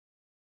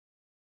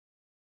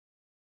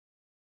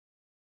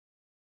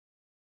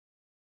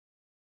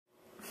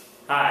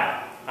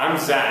Hi, I'm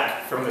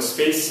Zach from the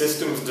Space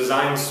Systems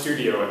Design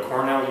Studio at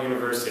Cornell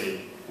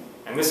University,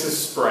 and this is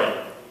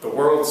Sprite, the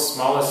world's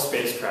smallest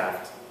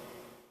spacecraft.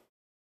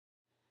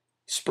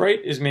 Sprite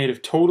is made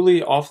of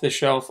totally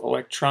off-the-shelf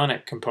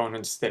electronic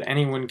components that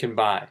anyone can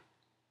buy.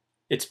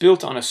 It's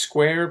built on a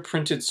square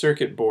printed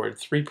circuit board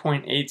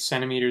 3.8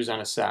 centimeters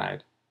on a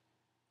side.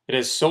 It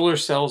has solar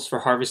cells for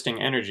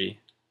harvesting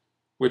energy,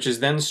 which is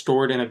then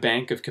stored in a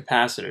bank of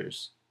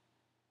capacitors.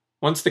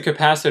 Once the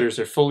capacitors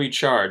are fully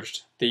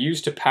charged, they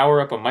use to power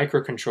up a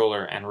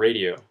microcontroller and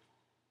radio,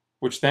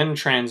 which then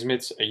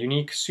transmits a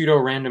unique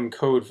pseudo-random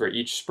code for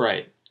each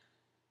sprite.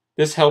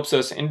 This helps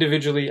us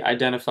individually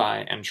identify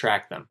and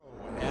track them.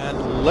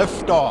 And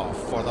lift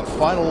off for the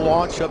final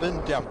launch of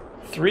Endeavour.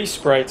 3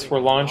 sprites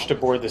were launched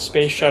aboard the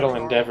Space Shuttle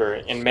Endeavour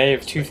in May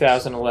of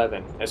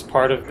 2011 as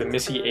part of the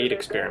Missy 8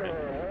 experiment.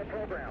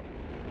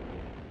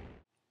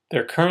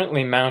 They're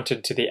currently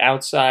mounted to the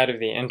outside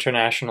of the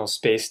International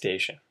Space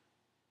Station.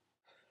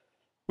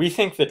 We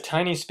think that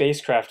tiny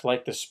spacecraft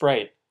like the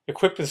Sprite,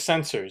 equipped with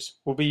sensors,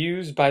 will be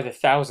used by the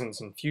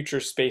thousands in future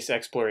space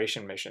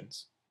exploration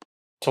missions.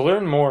 To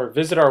learn more,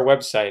 visit our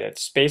website at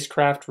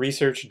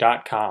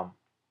spacecraftresearch.com.